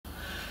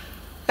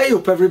Hey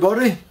up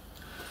everybody,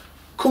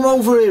 come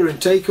over here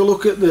and take a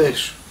look at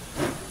this.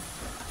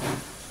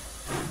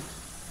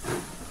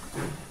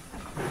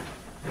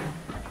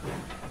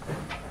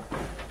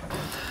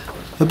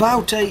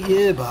 About 8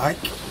 years back,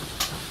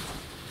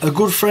 a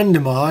good friend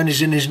of mine,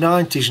 is in his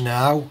 90s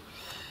now,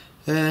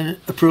 and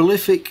a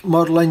prolific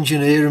model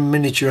engineer and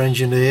miniature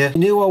engineer. He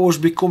knew I was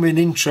becoming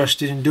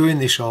interested in doing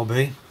this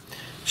hobby,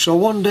 so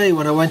one day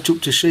when I went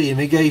up to see him,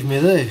 he gave me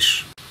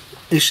this.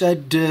 He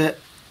said,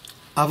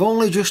 I've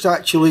only just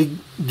actually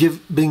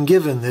been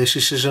given this, he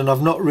says, and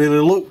I've not really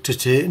looked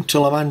at it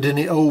until I'm handing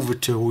it over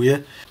to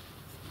you.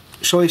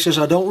 So he says,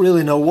 I don't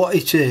really know what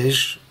it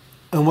is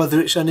and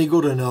whether it's any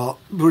good or not,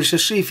 but he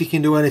says, see if you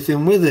can do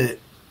anything with it.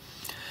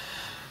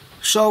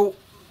 So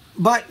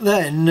back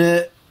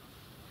then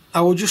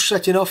I was just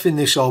setting off in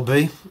this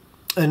hobby,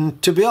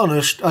 and to be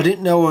honest, I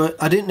didn't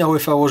know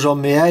if I was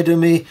on my head or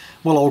me,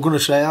 well, I was going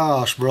to say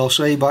arse, but I'll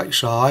say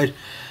backside.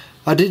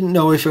 I didn't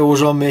know if I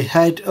was on my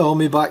head or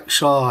my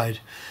backside.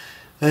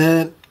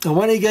 And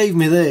when he gave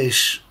me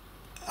this,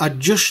 I'd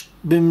just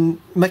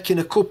been making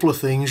a couple of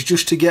things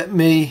just to get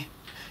me,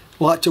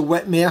 like to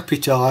whet my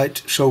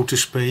appetite, so to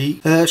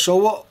speak.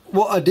 So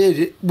what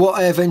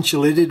I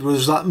eventually did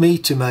was that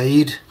meter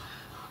made,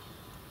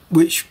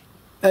 which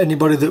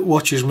anybody that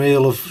watches me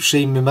will have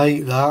seen me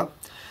make that.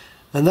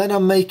 And then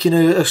I'm making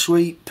a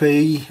sweet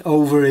pea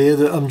over here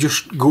that I'm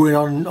just going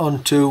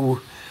on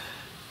to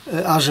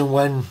as and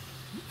when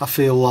I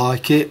feel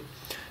like it,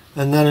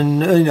 and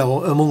then, you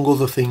know, among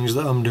other things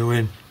that I'm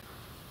doing.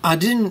 I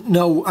didn't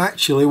know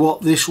actually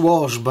what this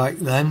was back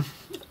then,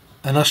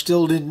 and I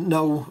still didn't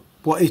know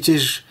what it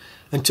is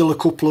until a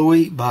couple of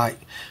weeks back.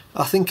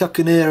 I think I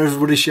can hear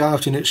everybody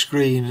shouting at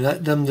screen,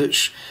 them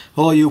that's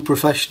all you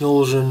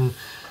professionals and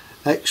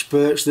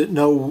experts that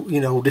know, you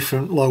know,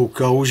 different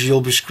locos, you'll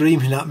be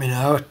screaming at me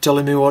now,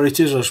 telling me what it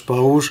is, I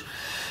suppose.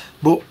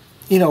 But,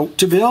 you know,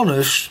 to be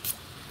honest,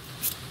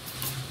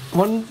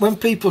 when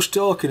people's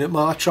talking at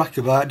my track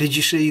about, did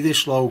you see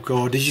this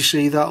loco, did you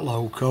see that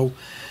loco,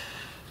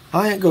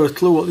 I ain't got a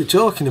clue what they're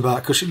talking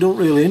about, because it don't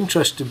really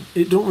interest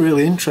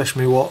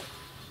me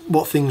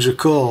what things are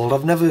called.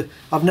 I've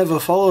never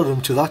followed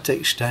them to that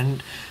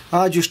extent.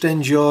 I just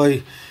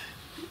enjoy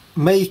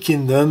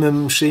making them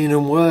and seeing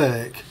them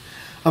work.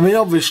 I mean,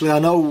 obviously I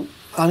know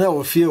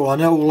a few. I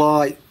know,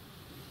 like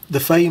the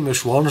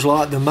famous ones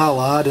like the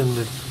Mallard and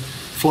the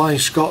Flying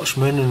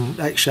Scotsman and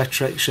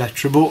etc,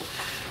 etc, but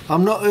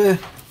I'm not a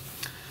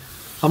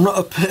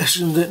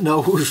person that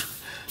knows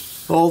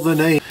all the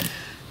names.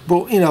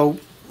 But you know,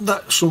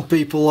 that some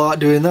people like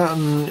doing that,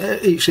 and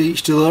it's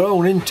each to their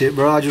own, isn't it?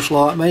 But I just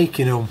like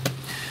making them.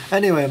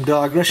 Anyway, I'm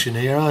digressing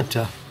here, aren't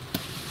I?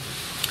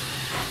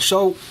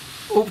 So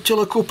up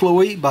till a couple of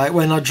weeks back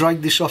when I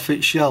dragged this off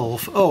its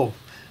shelf. Oh,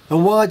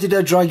 and why did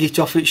I drag it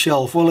off its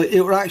shelf? Well, it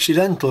were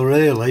accidental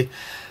really.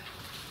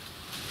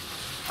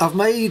 I've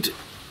made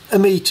a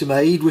meter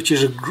maid, which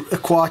is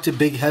quite a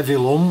big heavy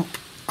lump.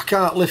 I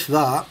can't lift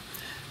that.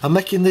 I'm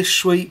making this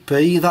sweet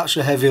pea, that's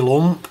a heavy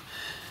lump.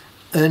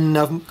 And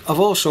I've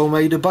also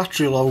made a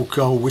battery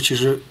loco, which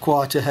is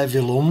quite a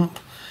heavy lump.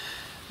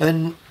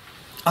 And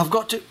I've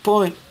got to the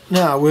point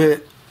now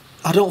where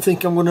I don't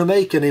think I'm going to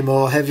make any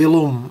more heavy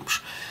lumps.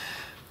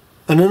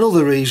 And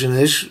another reason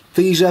is,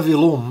 these heavy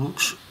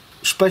lumps,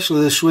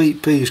 especially the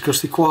sweet peas,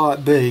 because they're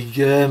quite big,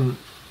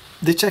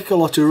 they take a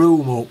lot of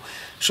room up.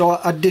 So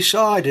I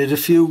decided a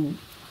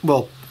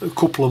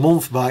couple of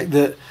months back,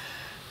 that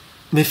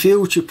my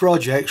future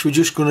projects were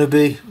just going to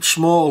be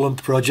smaller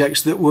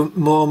projects that were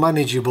more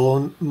manageable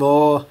and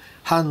more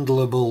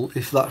handleable,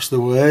 if that's the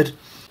word.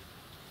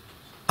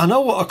 I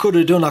know what I could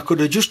have done. I could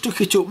have just took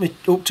it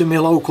up to my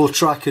local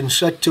track and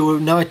said to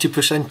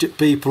 90% of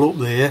people up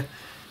there,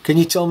 can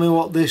you tell me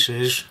what this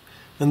is?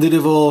 And they'd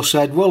have all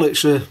said, well,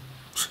 it's a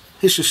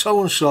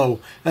so-and-so,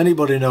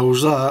 anybody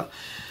knows that.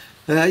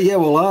 Yeah,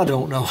 well, I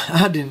don't know,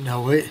 I didn't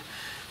know it.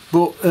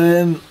 But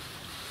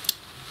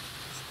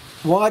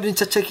why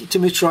didn't I take it to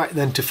my track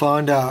then to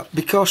find out?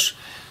 Because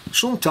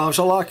sometimes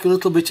I like a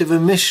little bit of a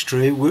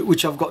mystery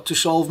which I've got to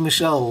solve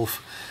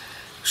myself.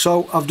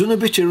 So I've done a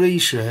bit of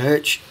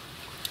research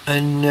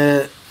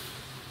and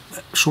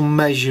some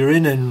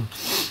measuring and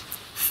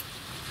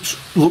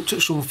looked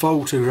at some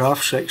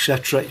photographs,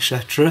 etc,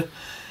 etc,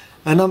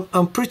 and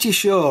I'm pretty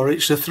sure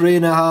it's a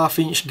 3.5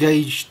 inch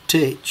gauge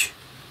titch.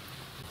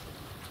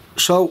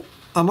 So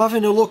I'm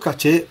having a look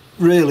at it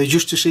really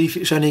just to see if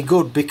it's any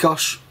good,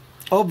 because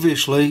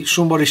obviously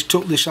somebody's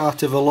took this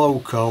out of a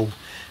loco.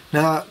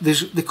 Now there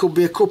could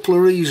be a couple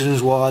of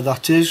reasons why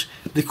that is.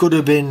 They could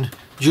have been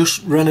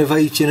just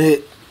renovating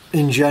it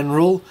in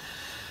general,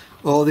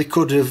 or they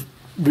could have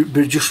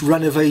been just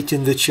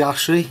renovating the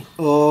chassis,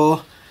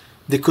 or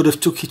they could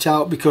have took it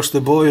out because the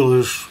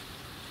boiler's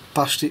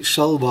past its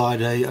sell-by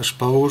date, I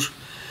suppose.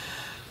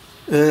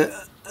 And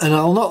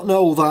I'll not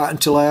know that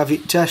until I have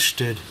it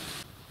tested.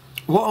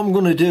 What I'm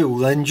going to do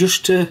then,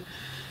 just to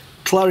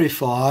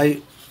clarify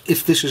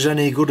if this is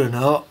any good or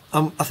not,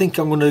 I think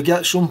I'm going to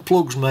get some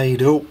plugs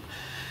made up,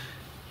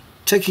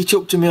 take it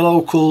up to my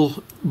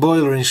local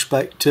boiler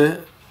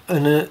inspector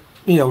and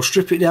you know,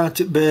 strip it down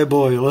to bare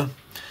boiler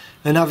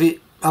and have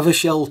a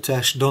shell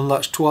test done.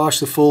 That's twice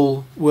the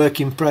full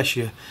working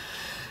pressure.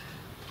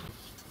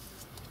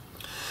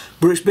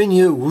 But it's been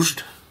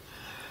used.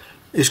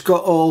 It's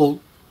got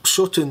all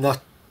soot and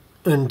that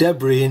and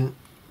debris in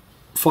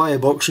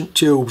firebox and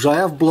tubes. I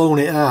have blown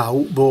it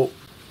out, but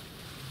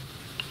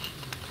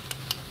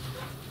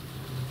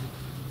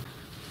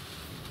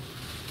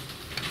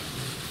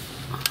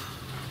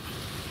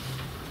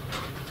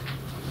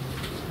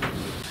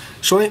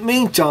so in the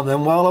meantime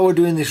then, while I was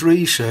doing this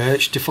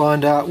research to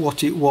find out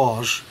what it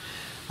was,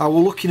 I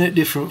was looking at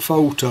different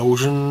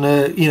photos,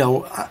 and you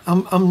know,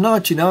 I'm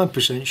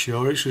 99%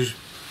 sure it's a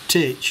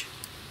titch.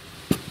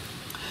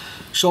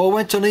 So I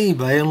went on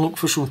eBay and looked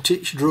for some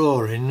titch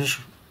drawings.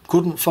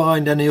 Couldn't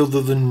find any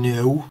other than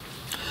new.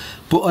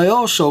 But I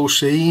also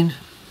seen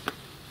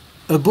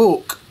a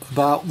book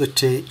about the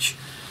titch.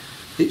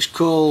 It's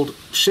called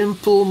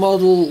Simple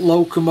Model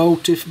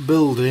Locomotive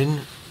Building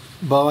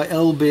by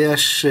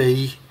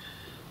LBSC,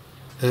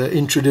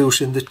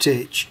 introducing the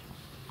titch.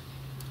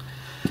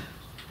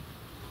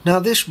 Now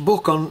these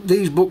books on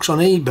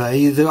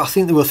eBay, I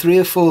think there were 3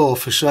 or 4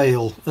 for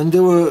sale, and they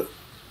were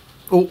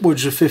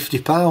upwards of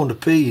 £50 a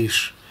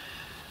piece.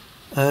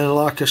 And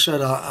like I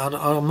said,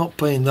 I'm not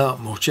paying that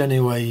much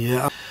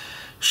anyway.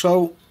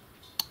 So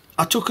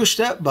I took a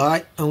step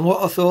back, and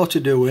what I thought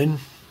of doing,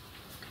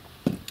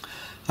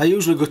 I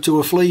usually go to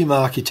a flea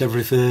market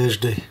every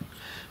Thursday.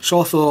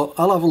 So I thought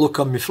I'll have a look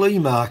on my flea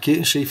market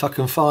and see if I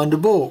can find a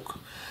book.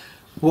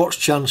 What's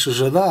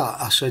chances of that?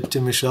 I said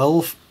to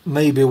myself,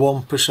 maybe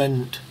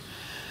 1%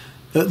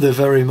 at the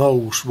very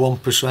most,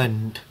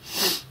 1%.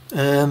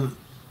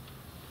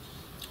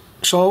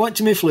 So I went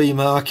to my flea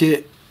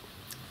market.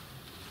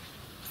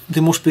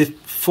 There must be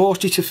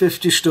 40 to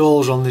 50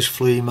 stalls on this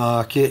flea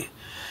market.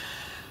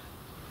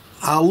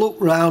 I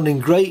looked round in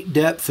great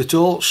depth at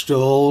all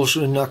stalls,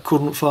 and I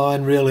couldn't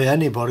find really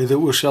anybody that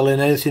was selling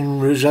anything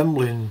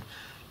resembling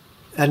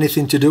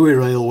anything to do with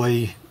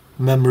railway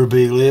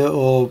memorabilia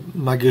or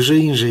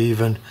magazines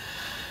even.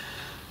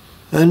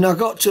 And I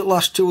got to the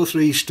last 2 or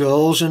 3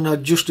 stalls, and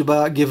I'd just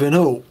about given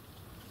up.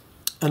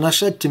 And I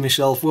said to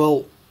myself,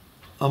 well,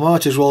 I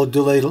might as well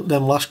do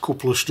them last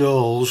couple of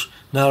stalls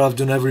now I've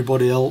done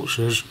everybody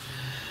else's.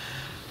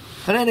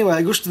 And anyway,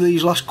 I goes to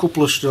these last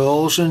couple of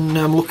stalls, and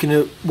I'm looking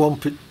at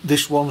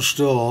this one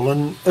stall,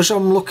 and as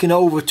I'm looking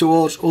over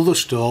towards other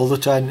stall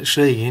that I hadn't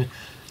seen,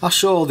 I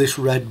saw this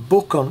red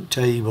book on the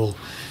table.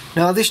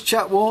 Now this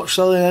chap weren't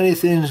selling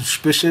anything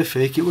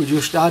specific, it was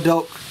just ad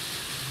hoc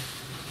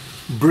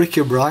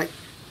bric-a-brac,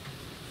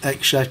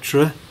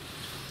 etc.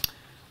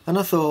 And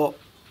I thought,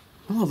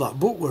 oh, that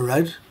book were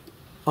red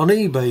on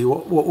eBay,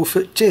 what were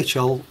for titch,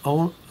 I'll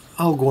go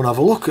and have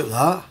a look at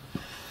that,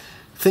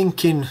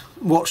 thinking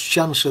what's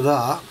chance of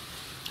that.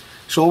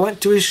 So I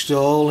went to his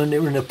stall, and it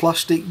was in a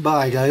plastic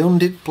bag. I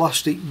undid the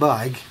plastic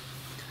bag,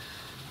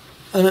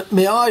 and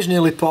my eyes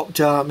nearly popped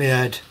out my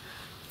head.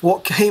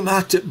 What came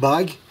out of the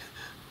bag?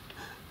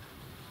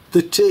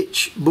 The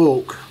titch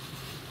book.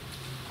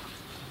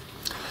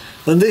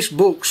 And this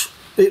book's,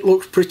 it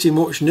looks pretty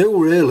much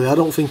new really. I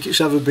don't think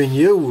it's ever been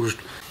used.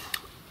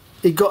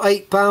 It got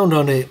 £8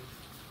 on it.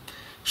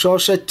 So I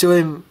said to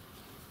him,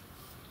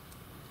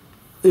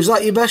 is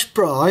that your best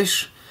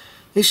price?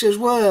 He says,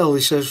 well,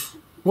 he says,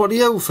 what do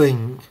you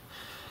think?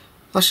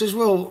 I says,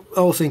 well,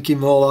 I was thinking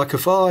more like a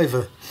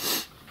 £5.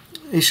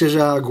 He says,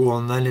 go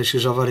on then. He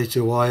says, I've had it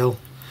a while.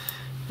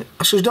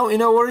 I says, don't you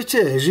know what it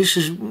is? He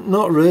says,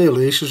 not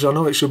really. He says, I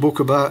know it's a book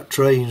about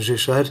trains, he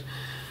said.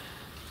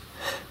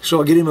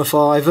 So I give him a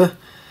 £5,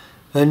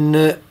 and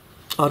I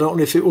don't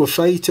know if it was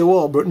fate or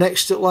what, but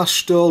next to the last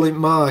stall in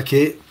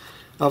market,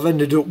 I've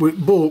ended up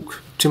with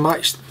book to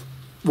match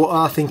what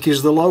I think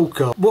is the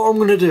Loco. What I'm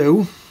going to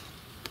do,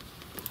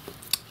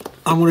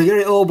 I'm going to get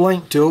it all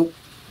blanked up,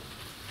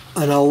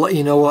 and I'll let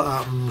you know what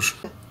happens.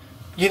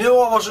 You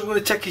know, I wasn't going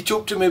to take it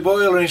up to my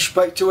boiler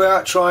inspector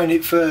without trying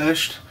it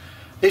first.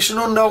 It's an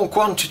unknown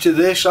quantity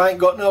this, I ain't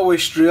got no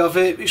history of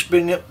it, it's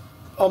been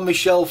on my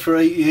shelf for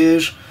 8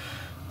 years.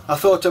 I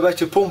thought I'd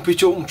better pump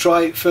it up and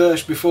try it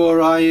first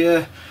before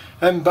I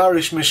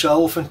embarrass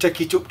myself and take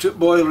it up to the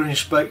boiler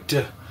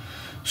inspector.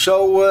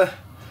 So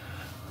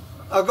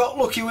I got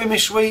lucky with my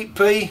sweet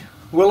pea,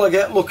 will I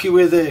get lucky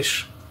with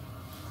this?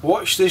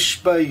 Watch this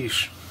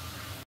space.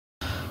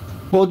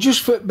 Well,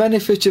 just for the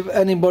benefit of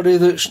anybody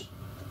that's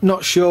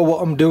not sure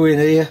what I'm doing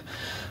here,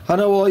 I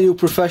know all you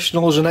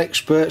professionals and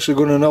experts are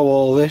going to know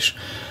all this.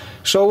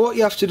 So what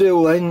you have to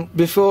do then,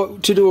 to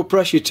do a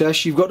pressure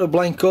test, you've got to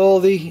blank all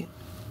the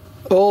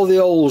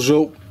holes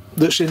up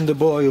that's in the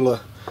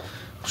boiler.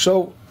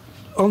 So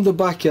on the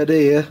back head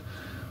here,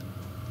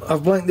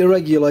 I've blanked the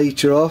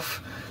regulator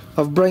off.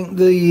 I've blanked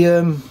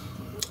the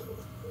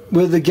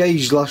where the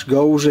gauge glass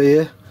goes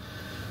here.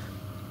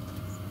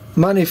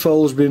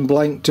 Manifold's been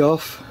blanked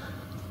off.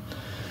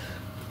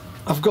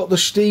 I've got the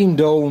steam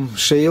dome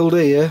sealed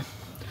here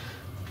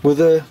with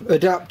a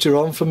adapter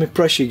on for my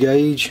pressure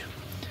gauge.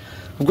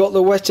 I've got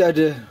the wet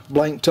header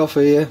blanked off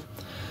here,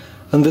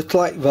 and the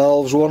clack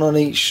valves, one on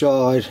each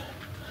side.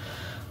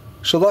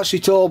 So that's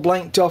it all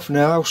blanked off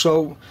now,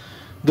 so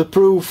the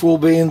proof will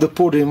be in the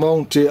pudding,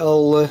 won't it?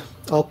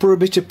 I'll put a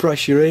bit of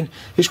pressure in.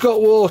 It's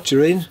got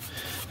water in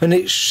and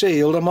it's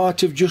sealed. I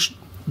might have just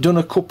done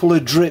a couple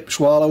of drips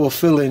while I was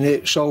filling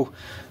it, so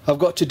I've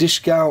got to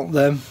discount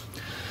them.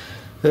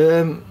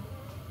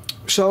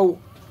 So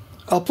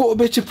I'll put a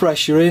bit of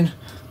pressure in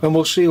and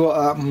we'll see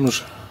what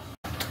happens.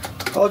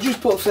 I'll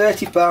just put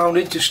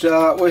 £30 in to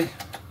start with.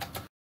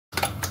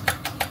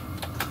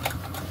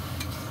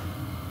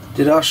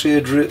 Did I see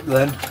a drip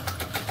then?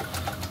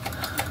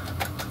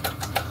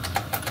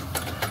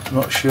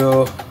 Not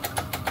sure.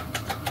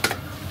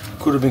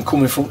 Could have been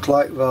coming from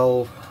clack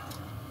valve.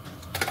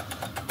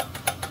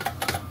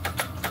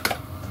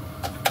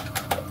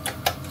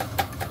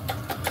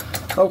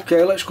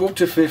 Okay, let's go up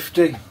to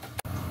 50.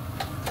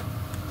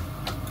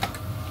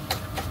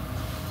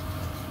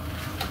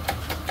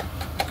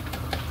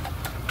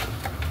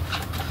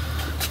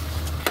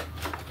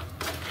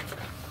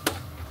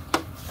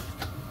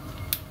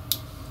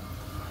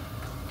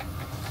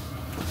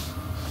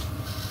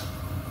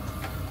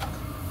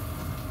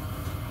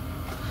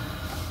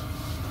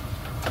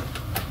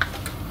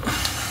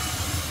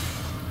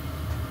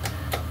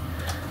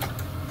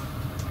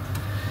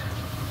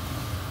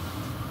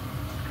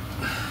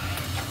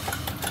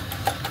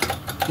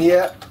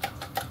 Yeah,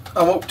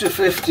 I'm up to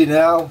 50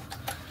 now.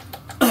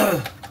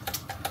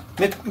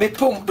 my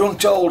pump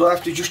don't hold, I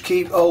have to just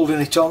keep holding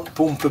it on to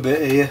pump a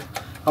bit here.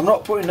 I'm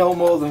not putting no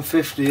more than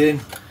 50 in.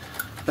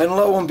 Then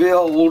lo and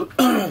behold,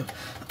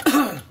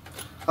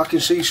 I can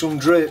see some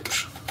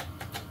drips.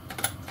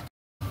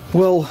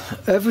 Well,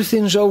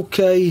 everything's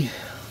okay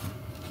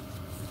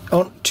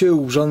on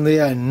tubes on the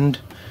end.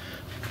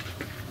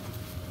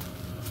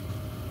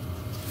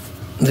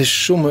 There's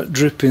somewhat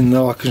dripping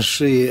though, I can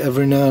see it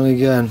every now and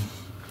again.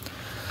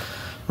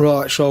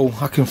 Right, so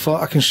I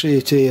can see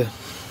it here.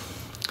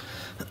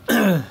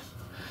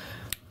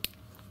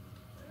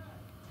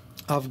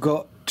 I've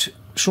got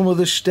some of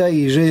the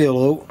stays here,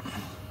 look.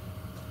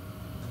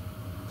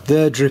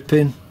 They're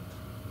dripping.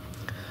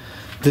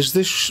 There's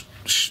this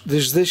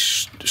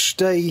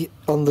stay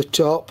on the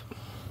top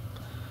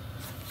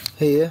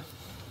here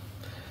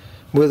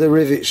where the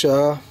rivets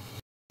are,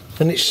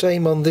 and it's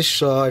same on this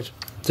side.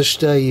 The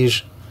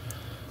stays,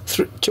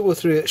 2 or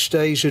 3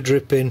 stays are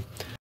dripping.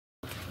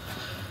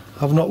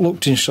 I've not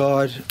looked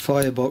inside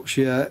firebox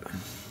yet,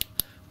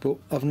 but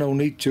I've no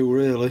need to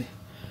really.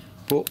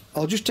 But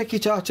I'll just take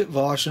it out at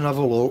vice and have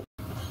a look.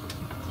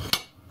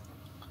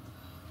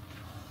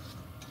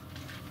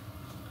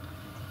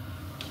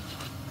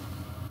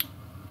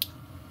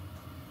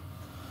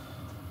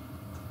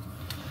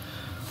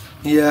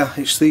 Yeah,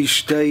 it's these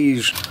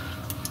stays.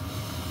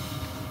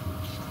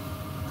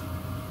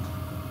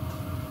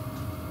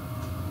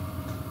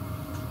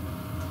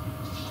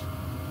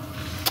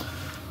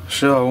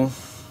 So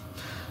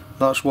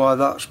that's why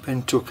that's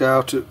been took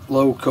out at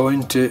Loco,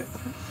 isn't it?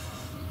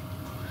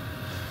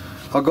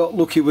 I got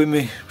lucky with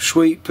my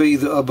sweet pea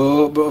that I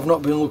bought, but I've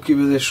not been lucky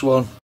with this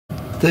one.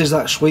 There's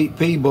that sweet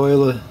pea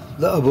boiler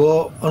that I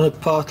bought on a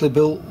partly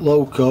built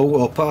Loco,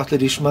 or partly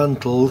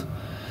dismantled.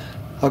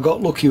 I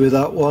got lucky with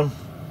that one.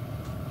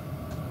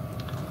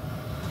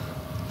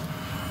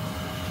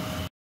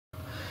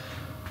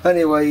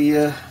 Anyway,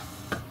 it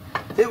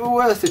was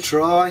worth a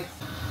try.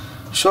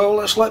 So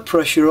let's let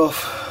pressure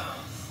off.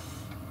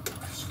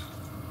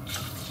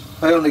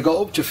 I only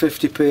got up to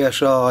 50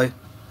 psi.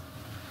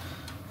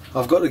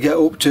 I've got to get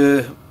up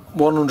to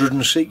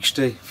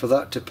 160 for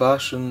that to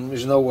pass, and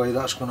there's no way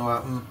that's going to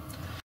happen.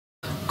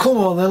 Come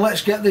on then,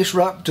 let's get this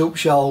wrapped up,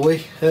 shall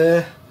we?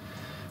 You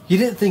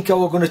didn't think I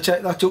was going to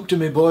take that up to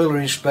my boiler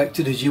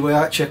inspector, did you,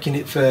 without checking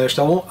it first?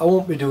 I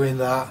won't be doing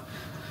that.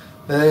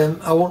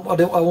 I won't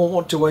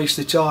want to waste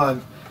the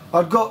time.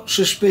 I'd got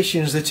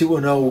suspicions that it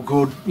were no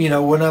good, you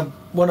know,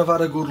 when I've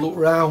had a good look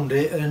round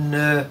it,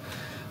 and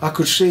I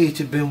could see it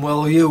had been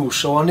well used,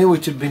 so I knew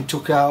it had been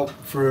took out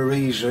for a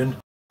reason.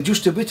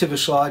 Just a bit of a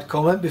side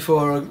comment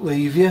before I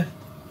leave you.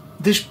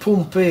 This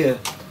pump here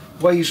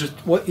weighs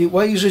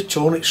a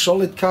ton. It's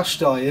solid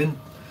cast iron.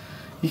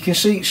 You can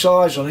see its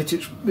size on it.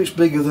 It's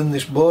bigger than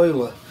this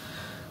boiler.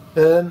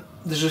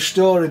 There's a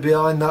story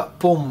behind that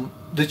pump.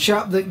 The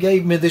chap that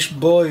gave me this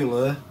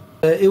boiler,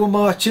 he was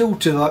my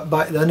tutor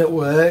back then at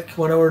work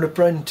when I was an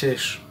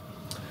apprentice.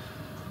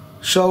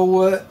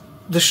 So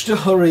the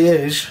story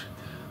is,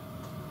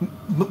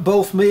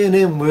 both me and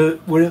him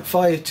were in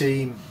fire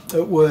team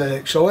at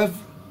work. So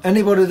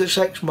anybody that's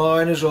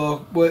ex-miners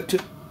or worked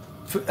at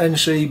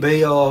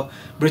NCB or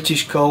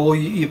British Coal,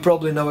 you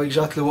probably know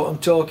exactly what I'm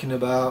talking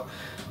about.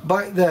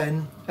 Back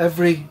then,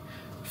 every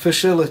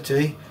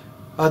facility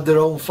had their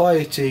own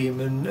fire team,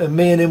 and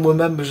me and him were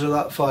members of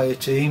that fire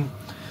team.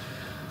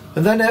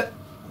 And then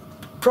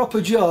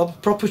proper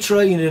job, proper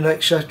training,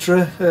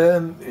 etc.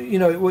 You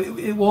know,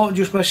 it wasn't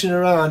just messing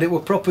around. It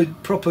was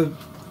proper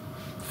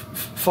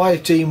fire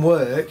team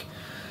work,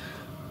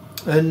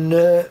 and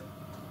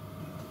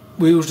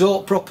we used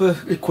all proper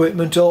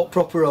equipment, all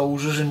proper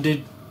hoses, and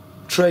did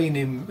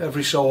training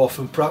every so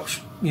often, perhaps,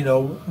 you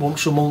know,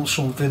 once a month,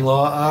 something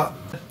like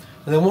that.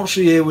 And then once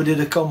a year we did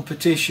a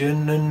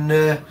competition,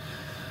 and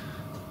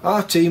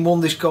our team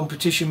won this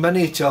competition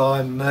many a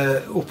time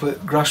up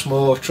at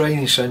Grassmoor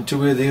Training Centre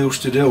where they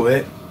used to do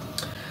it.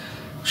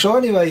 So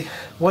anyway,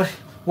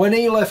 when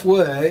he left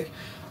work,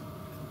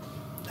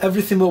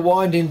 everything was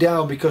winding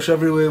down because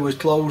everywhere was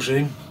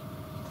closing.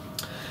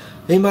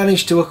 He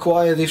managed to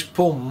acquire this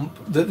pump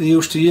that they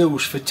used to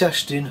use for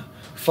testing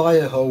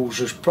fire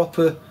hoses,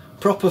 proper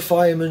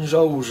fireman's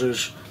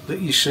hoses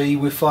that you see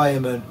with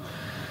firemen.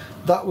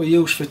 That were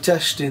used for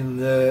testing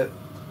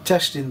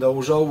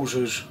those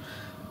hoses,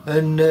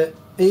 and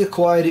he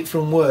acquired it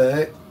from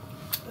work,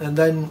 and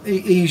then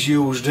he's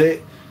used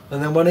it,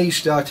 and then when he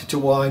started to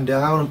wind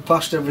down and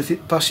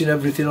passing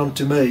everything on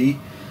to me,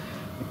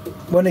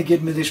 when he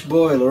gave me this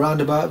boiler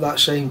around about that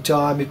same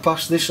time, he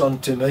passed this on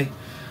to me,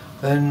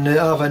 and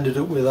I've ended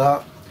up with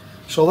that.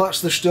 So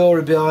that's the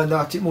story behind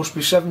that. It must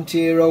be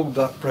 70-year-old,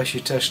 that pressure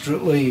tester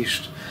at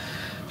least.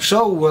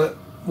 So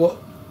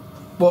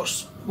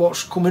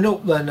what's coming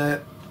up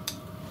then?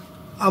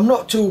 I'm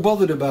not too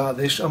bothered about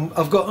this.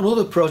 I've got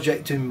another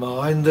project in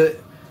mind that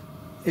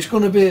it's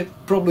going to be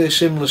probably a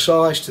similar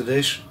size to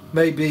this,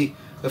 maybe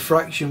a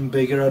fraction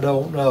bigger, I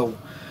don't know.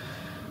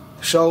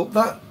 So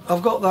that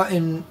I've got that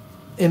in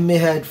my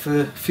head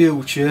for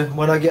future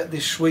when I get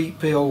this sweet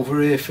pea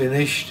over here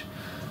finished,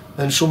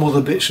 and some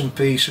other bits and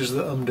pieces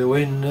that I'm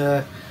doing.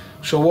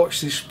 So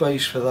watch this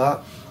space for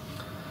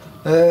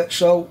that.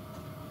 So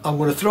I'm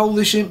going to throw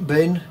this in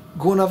bin,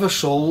 go and have a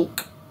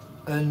sulk,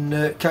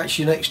 and catch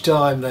you next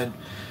time then.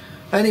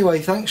 Anyway,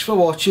 thanks for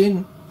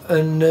watching,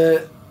 and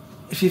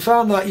if you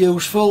found that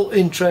useful,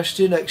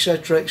 interesting,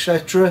 etc,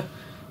 etc,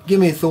 give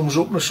me a thumbs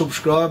up and a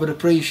subscribe, I'd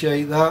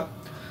appreciate that,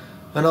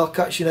 and I'll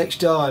catch you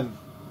next time.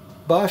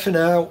 Bye for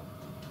now.